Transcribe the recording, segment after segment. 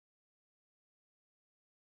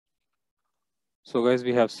So guys,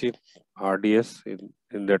 we have seen RDS.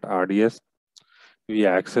 In that RDS, we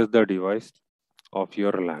access the device of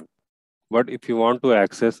your LAN. But if you want to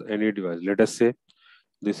access any device, let us say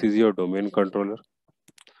this is your domain controller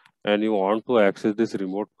and you want to access this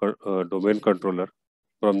domain controller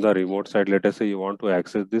from the remote side. Let us say you want to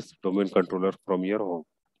access this domain controller from your home.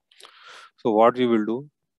 So what you will do,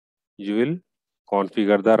 you will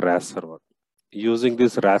configure the RAS server. Using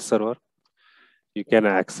this RAS server, you can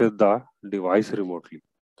access the device remotely.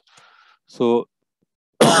 So,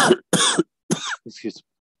 excuse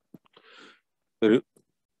me.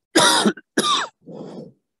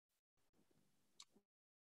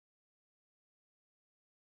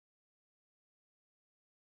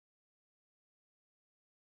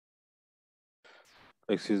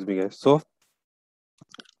 Excuse me, guys. So,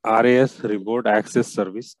 RAS remote access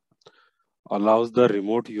service allows the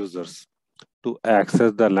remote users to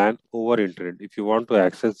access the LAN over internet. If you want to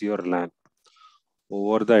access your LAN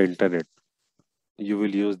over the internet, you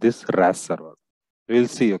will use this RAS server. We'll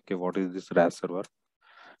see, okay, what is this RAS server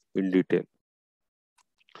in detail.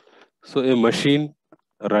 So, a machine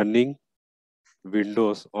running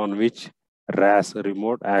Windows on which RAS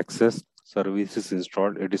remote access service is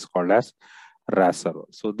installed, it is called as RAS server.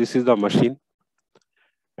 So, this is the machine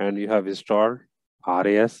and you have installed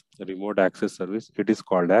RAS remote access service. It is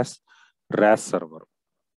called as RAS server.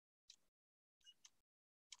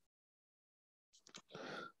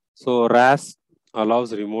 So RAS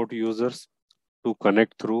allows remote users to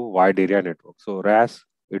connect through wide area network. So RAS,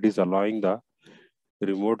 it is allowing the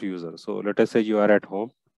remote user. So let us say you are at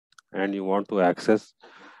home and you want to access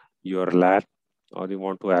your LAN or you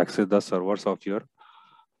want to access the servers of your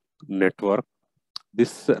network.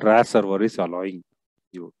 This RAS server is allowing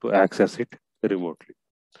you to access it remotely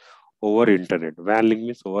over internet. WAN link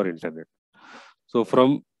means over internet. So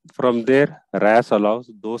from there, RAS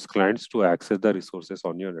allows those clients to access the resources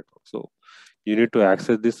on your network. So you need to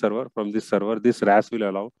access this server. From this server, this RAS will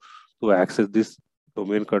allow to access this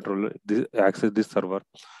domain controller, access this server,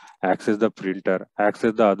 access the printer,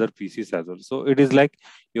 access the other PCs as well. So it is like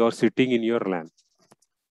you are sitting in your LAN.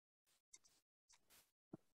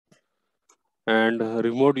 And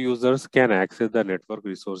remote users can access the network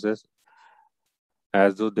resources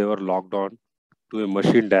as though they were logged on to a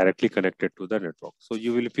machine directly connected to the network. So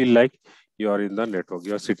you will feel like you are in the network,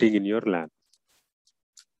 you are sitting in your LAN.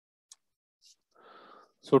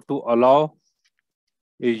 So to allow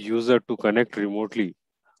a user to connect remotely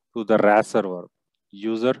to the RAS server,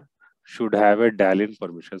 user should have a dial-in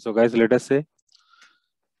permission. So guys, let us say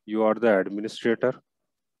you are the administrator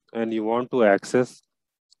and you want to access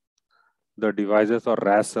the devices or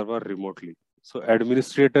RAS server remotely. So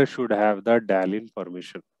administrator should have the dial-in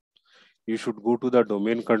permission. You should go to the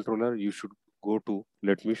domain controller. You should go to,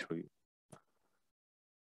 let me show you.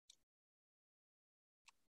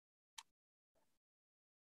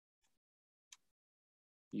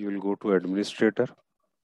 You will go to administrator,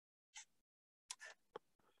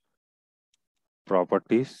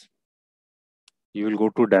 properties. You will go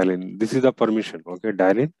to dial-in. This is the permission, okay,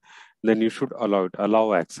 dial-in. Then you should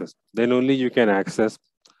allow access. Then only you can access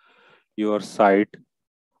your site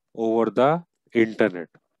over the internet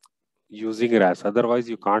using RAS. Otherwise,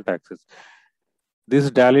 you can't access.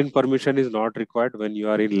 This dial-in permission is not required when you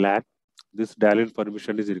are in LAN. This dial-in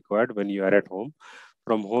permission is required when you are at home.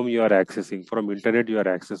 From home, you are accessing. From internet, you are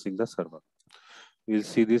accessing the server. We'll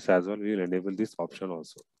see this as well. We'll enable this option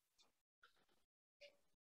also.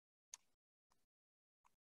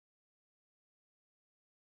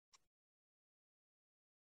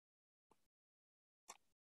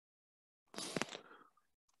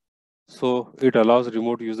 So it allows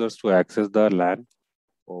remote users to access the LAN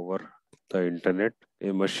over the internet,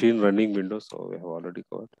 a machine running Windows. So we have already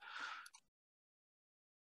covered.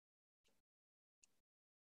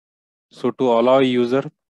 So to allow a user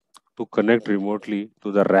to connect remotely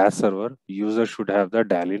to the RAS server, user should have the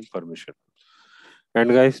dial-in permission.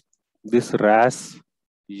 And guys, this RAS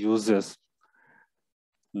uses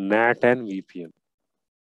NAT and VPN.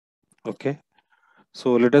 Okay.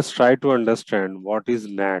 So let us try to understand what is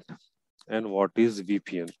NAT and what is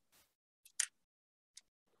VPN.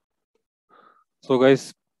 So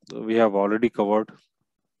guys, we have already covered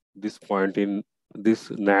this point in this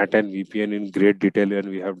NAT and VPN in great detail, and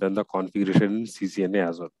we have done the configuration in CCNA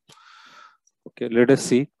as well. Okay, let us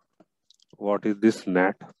see what is this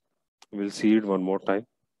NAT. We'll see it one more time.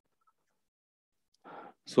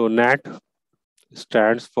 So NAT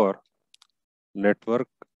stands for Network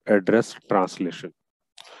Address Translation.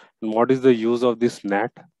 And what is the use of this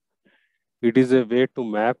NAT? It is a way to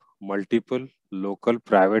map multiple local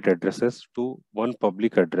private addresses to one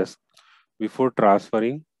public address before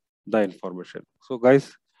transferring the information. So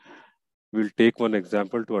guys, we'll take one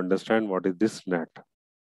example to understand what is this NAT.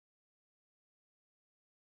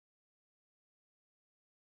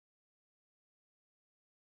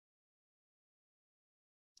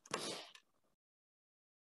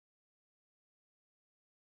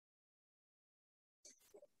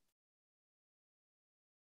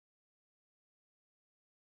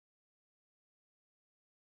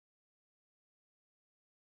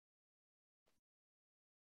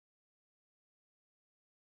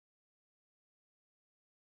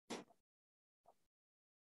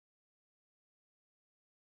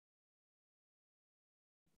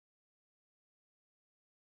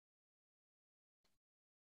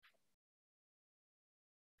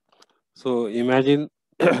 So imagine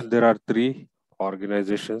there are three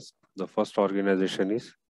organizations. The first organization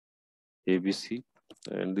is ABC,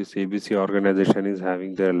 and this ABC organization is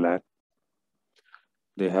having their LAN.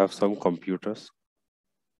 They have some computers,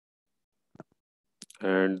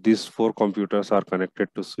 and these four computers are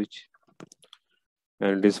connected to switch,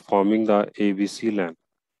 and is forming the ABC LAN,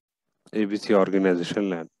 ABC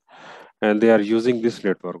organization LAN, and they are using this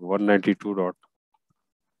network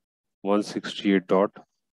 192.168.1.0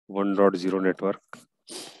 network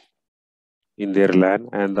in their LAN,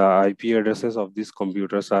 and the IP addresses of these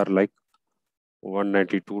computers are like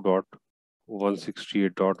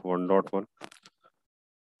 192.168.1.1,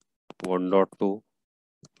 1.2,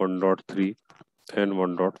 1.3, and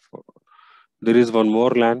 1.4. There is one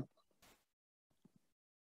more LAN,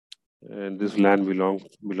 and this LAN belongs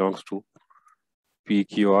to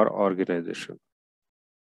PQR organization.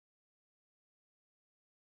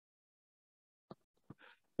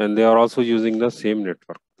 And they are also using the same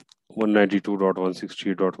network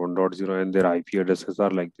 192.168.1.0, and their IP addresses are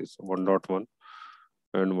like this 1.1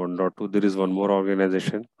 and 1.2. There is one more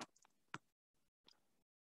organization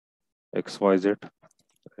XYZ,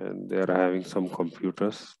 and they are having some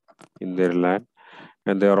computers in their LAN,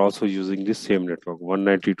 and they are also using this same network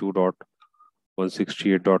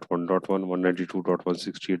 192.168.1.1,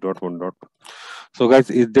 192.168.1.2. So guys,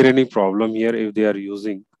 is there any problem here if they are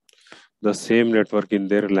using the same network in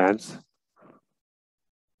their LANs?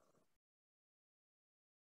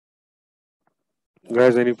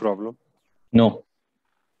 Guys, any problem? No,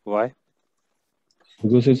 Why?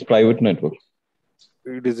 because it's private network.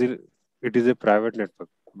 It is a private network.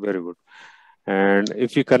 Very good. And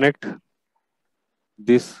if you connect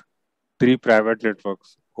these three private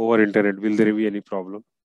networks over internet, will there be any problem?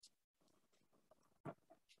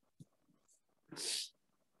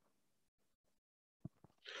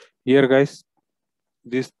 Here, guys,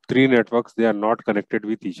 these three networks, they are not connected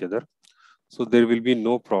with each other, so there will be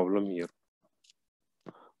no problem here.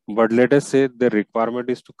 But let us say the requirement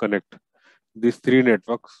is to connect these three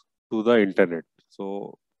networks to the internet.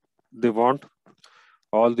 So they want,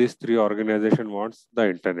 all these three organization wants the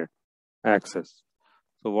internet access.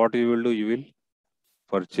 So what you will do, you will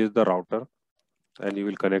purchase the router and you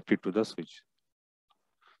will connect it to the switch.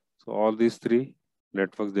 So all these three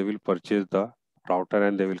networks, they will purchase the router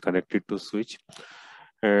and they will connect it to switch,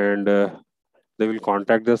 and they will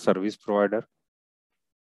contact the service provider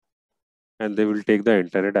and they will take the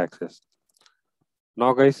internet access.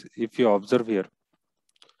 Now guys, if you observe here,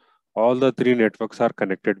 all the three networks are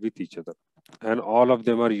connected with each other and all of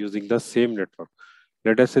them are using the same network.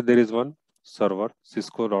 Let us say there is one server,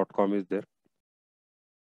 cisco.com is there,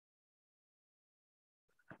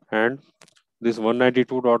 and this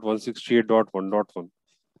 192.168.1.1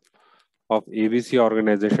 of ABC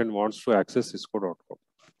organization wants to access cisco.com.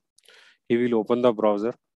 He will open the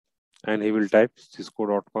browser and he will type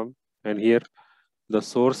cisco.com, and here the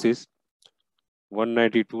source is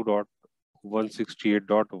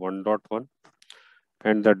 192.168.1.1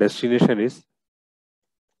 and the destination is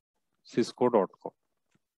cisco.com.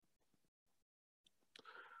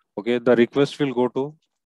 Okay, the request will go to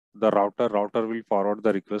the router will forward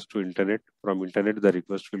the request to internet. From internet, the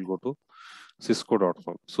request will go to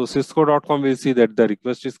cisco.com. So cisco.com will see that the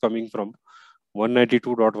request is coming from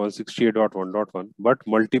 192.168.1.1, but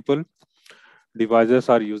multiple devices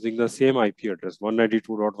are using the same IP address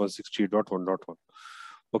 192.168.1.1.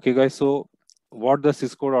 Okay guys, so what the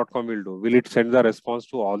cisco.com will do, will it send the response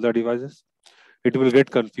to all the devices? It will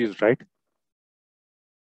get confused, right?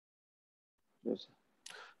 Yes.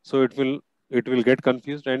 So it will get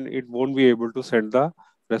confused and it won't be able to send the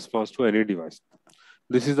response to any device.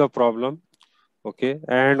 This is a problem. Okay,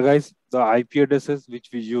 and guys, the IP addresses which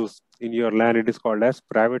we use in your LAN, it is called as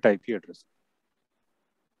private IP address.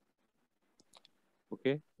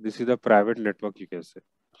 Okay, this is the private network, you can say.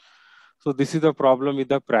 So this is the problem with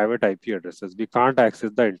the private IP addresses. We can't access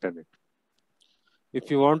the internet. If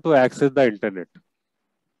you want to access the internet,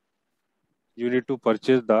 you need to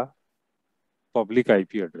purchase the public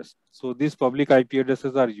IP address. So these public IP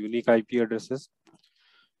addresses are unique IP addresses,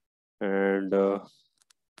 and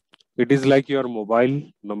it is like your mobile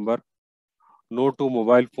number. No two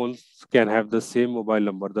mobile phones can have the same mobile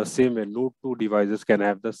number, the same, and no two devices can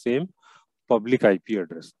have the same public IP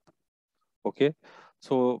address. Okay,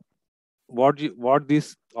 so what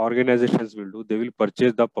these organizations will do, they will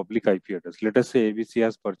purchase the public IP address. Let us say ABC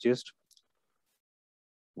has purchased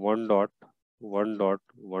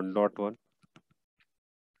 1.1.1.1,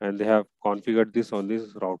 and they have configured this on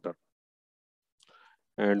this router,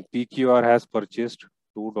 and PQR has purchased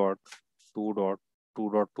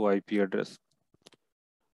 2.2.2.2 IP address,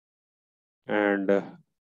 and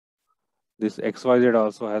this XYZ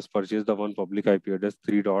also has purchased the one public IP address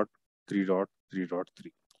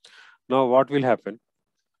 3.3.3.3. Now what will happen?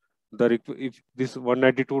 If this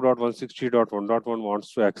 192.160.1.1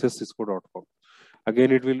 wants to access cisco.com,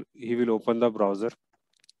 again he will open the browser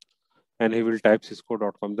and he will type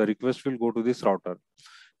cisco.com. The request will go to this router.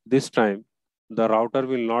 This time the router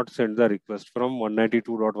will not send the request from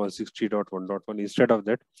 192.160.1.1. Instead of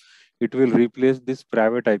that, it will replace this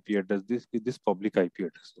private IP address with this public IP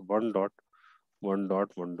address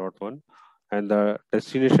 1.1.1.1, and the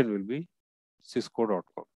destination will be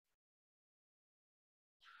cisco.com.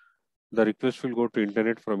 The request will go to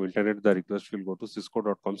internet. From internet, the request will go to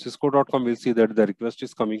cisco.com. Cisco.com will see that the request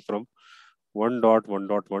is coming from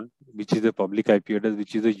 1.1.1, which is a public IP address,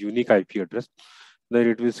 which is a unique IP address. Then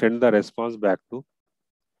it will send the response back to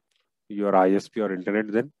your ISP or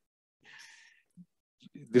internet. Then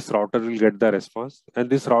this router will get the response, and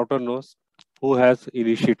this router knows who has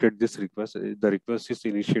initiated this request. The request is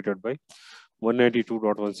initiated by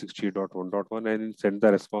 192.168.1.1 and send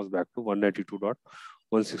the response back to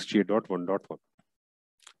 192.168.1.1.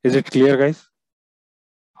 Is it clear, guys?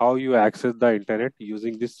 How you access the internet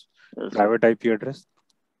using this private IP address?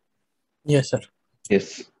 Yes, sir.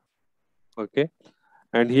 Yes. Okay.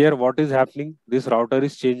 And here what is happening? This router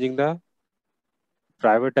is changing the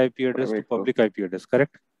private IP address to public IP address,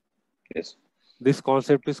 correct? Yes. This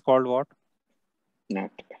concept is called what?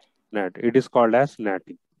 NAT. NAT. It is called as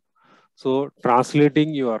NATing. So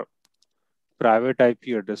translating your private IP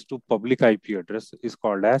address to public IP address is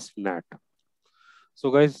called as NAT.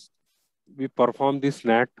 So guys, we perform this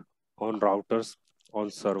NAT on routers, on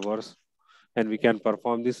servers, and we can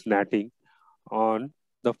perform this NATing on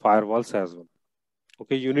the firewalls as well.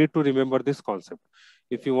 Okay, you need to remember this concept.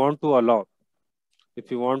 If you want to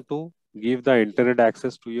give the internet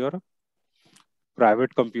access to your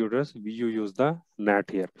private computers, you use the NAT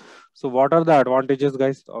here. So what are the advantages,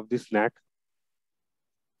 guys, of this NAT?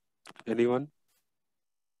 Anyone?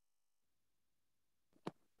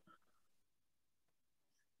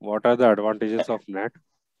 What are the advantages of NAT?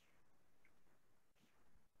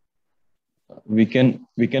 We can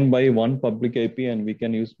buy one public IP and we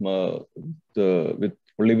can use with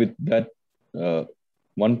that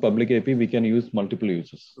one public IP we can use multiple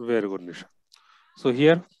users. Very good, Nisha. So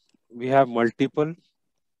here we have multiple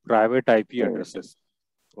private IP addresses.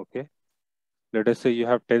 Okay. Let us say you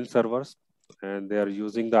have 10 servers and they are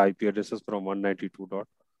using the IP addresses from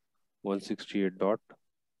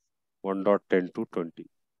 192.168.1.10 to 20.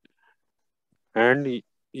 And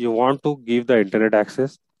you want to give the internet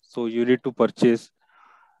access. So you need to purchase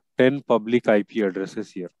 10 public IP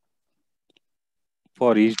addresses here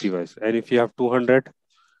for each device. And if you have 200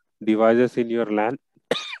 devices in your LAN,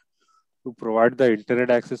 to provide the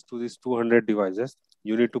internet access to these 200 devices,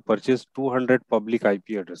 you need to purchase 200 public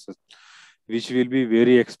IP addresses, which will be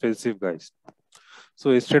very expensive, guys.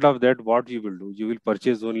 So instead of that, what you will do, you will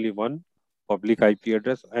purchase only one public IP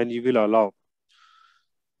address and you will allow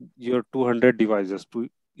your 200 devices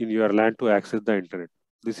in your LAN to access the internet.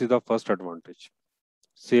 This is the first advantage.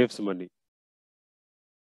 Saves money.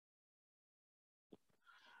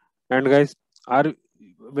 And guys,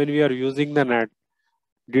 when we are using the NAT,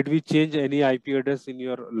 did we change any IP address in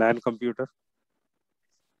your LAN computer?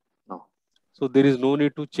 No. So there is no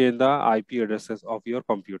need to change the IP addresses of your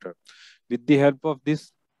computer. With the help of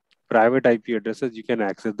this private IP addresses, you can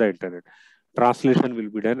access the internet. Translation will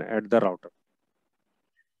be done at the router.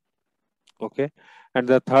 Okay. And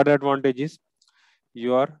the third advantage is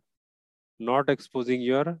you are not exposing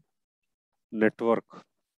your network,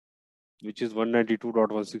 which is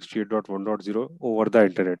 192.168.1.0 over the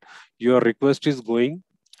internet. Your request is going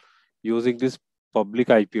using this public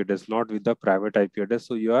IP address, not with the private IP address.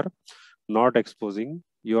 So you are not exposing,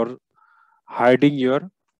 you're hiding your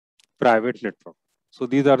private network. So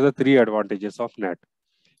these are the three advantages of NAT.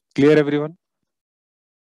 Clear, everyone?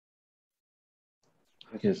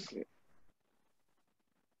 Yes.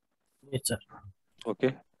 Yes, sir.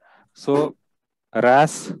 Okay. So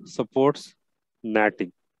RAS supports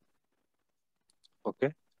NATing.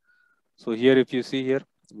 Okay. So here, if you see here,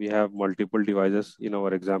 we have multiple devices in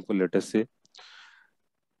our example. Let us say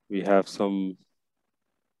we have some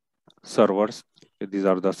servers. These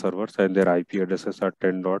are the servers and their IP addresses are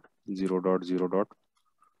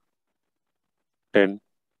 10.0.0.10,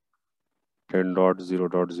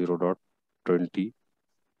 10.0.0.20,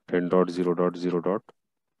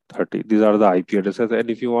 10.0.0.30. These are the IP addresses. And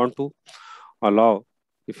if you want to allow,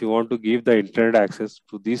 if you want to give the internet access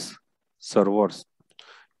to these servers,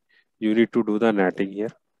 you need to do the NATing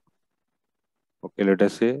here. Okay, let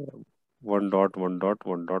us say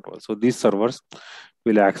 1.1.1.1. So these servers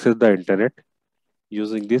will access the internet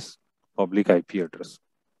using this public IP address.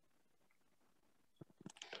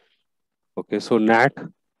 Okay, so NAT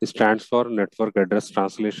stands for Network Address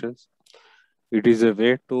Translations. It is a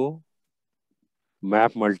way to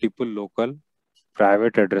map multiple local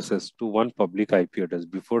private addresses to one public IP address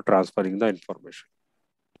before transferring the information.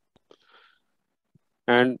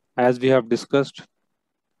 And as we have discussed,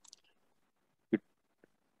 it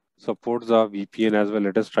supports the VPN as well.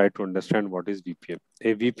 Let us try to understand what is VPN.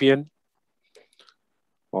 A VPN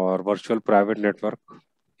or virtual private network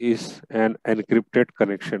is an encrypted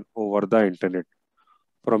connection over the internet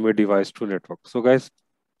from a device to network. So guys,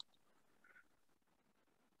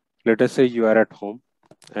 let us say you are at home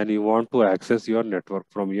and you want to access your network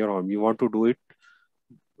from your home. You want to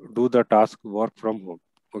do the task work from home.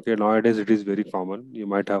 Okay, nowadays it is very common. You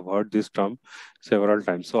might have heard this term several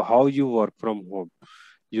times. So how you work from home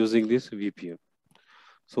using this VPN?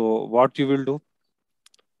 So what you will do,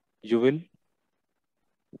 you will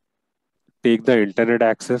take the internet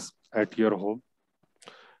access at your home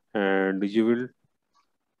and you will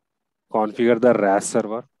configure the RAS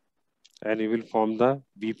server and you will form the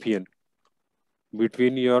VPN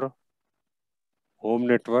between your home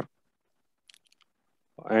network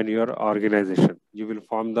and your organization. You will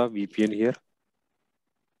form the VPN here.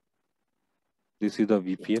 This is the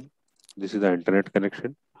VPN. This is the internet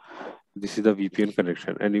connection. This is the VPN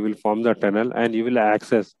connection, and you will form the tunnel and you will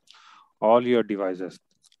access all your devices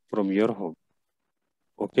from your home.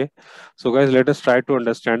 Okay. So guys, let us try to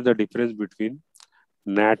understand the difference between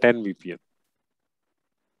NAT and VPN.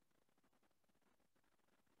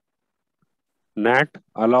 NAT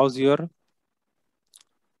allows your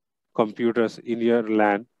computers in your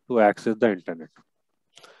LAN to access the internet,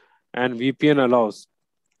 and VPN allows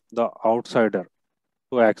the outsider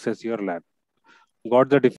to access your LAN. Got the difference?